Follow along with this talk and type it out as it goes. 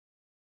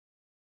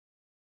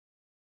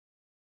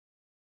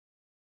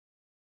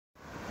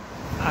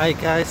Hi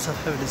guys, I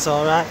hope everything's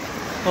alright.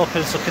 Hope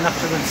everyone's looking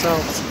after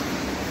themselves.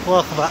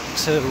 Welcome back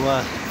to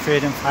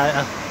Freedom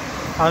Fighter.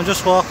 I'm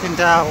just walking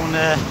down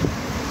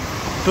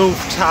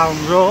Town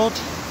Road,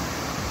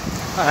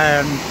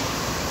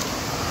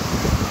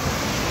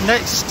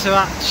 next to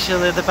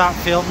actually the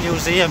Banfield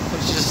Museum,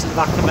 which is just in the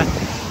back of me.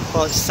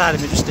 Well, it's the side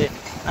of me just here.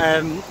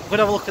 We're going to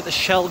have a look at the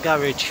Shell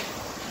garage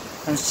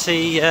and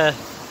see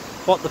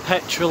what the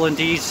petrol and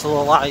diesel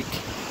are like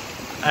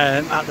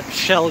at the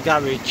Shell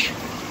garage.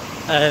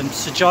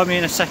 So join me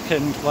in a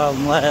second while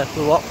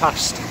we walk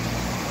past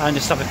and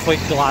just have a quick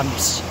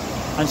glance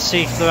and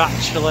see if they're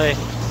actually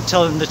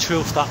telling the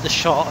truth that they're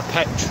short of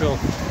petrol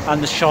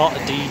and they're short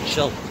of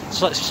diesel.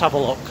 So let's just have a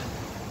look.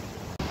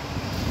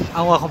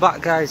 And welcome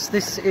back guys,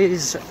 this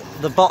is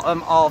the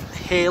bottom of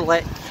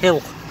Halifax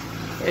Hill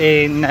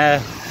in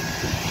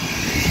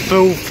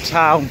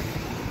Town,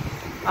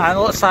 and it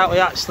looks like we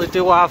actually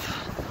do have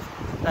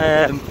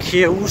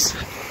queues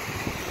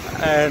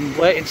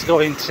waiting to go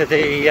into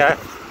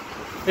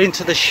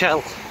the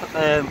Shell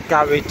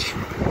garage.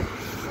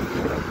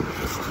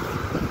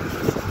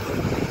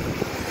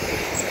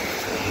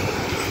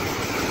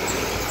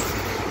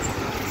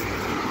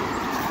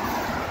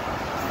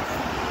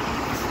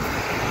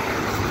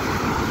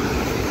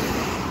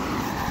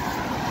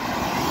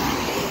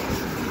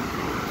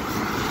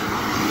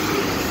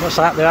 Looks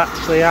like they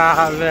actually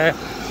are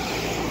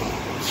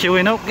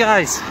queuing up,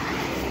 guys.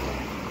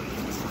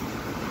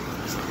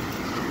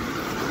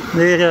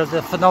 Near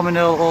the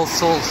phenomenal All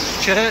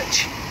Souls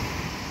Church.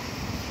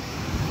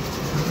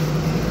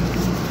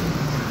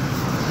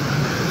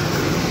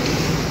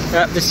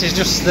 Yep, this is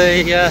just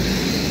the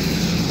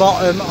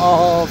bottom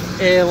of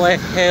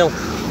Halifax Hill.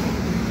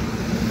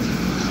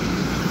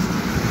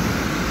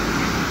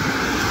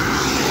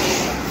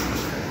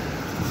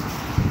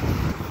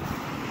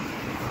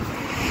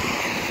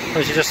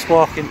 As you're just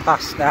walking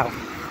past now.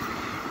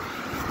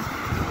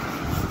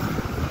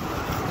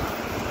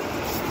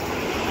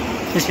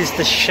 This is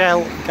the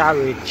Shell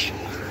garage,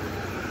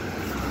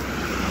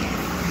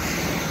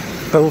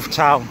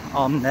 Town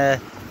on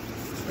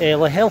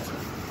Halifax Hill.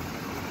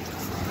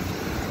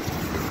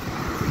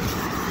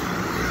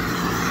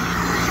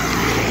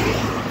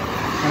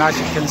 And as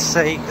you can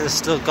see, they've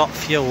still got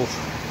fuel,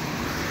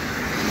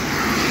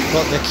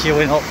 but they're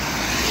queuing up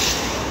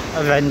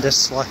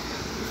horrendously.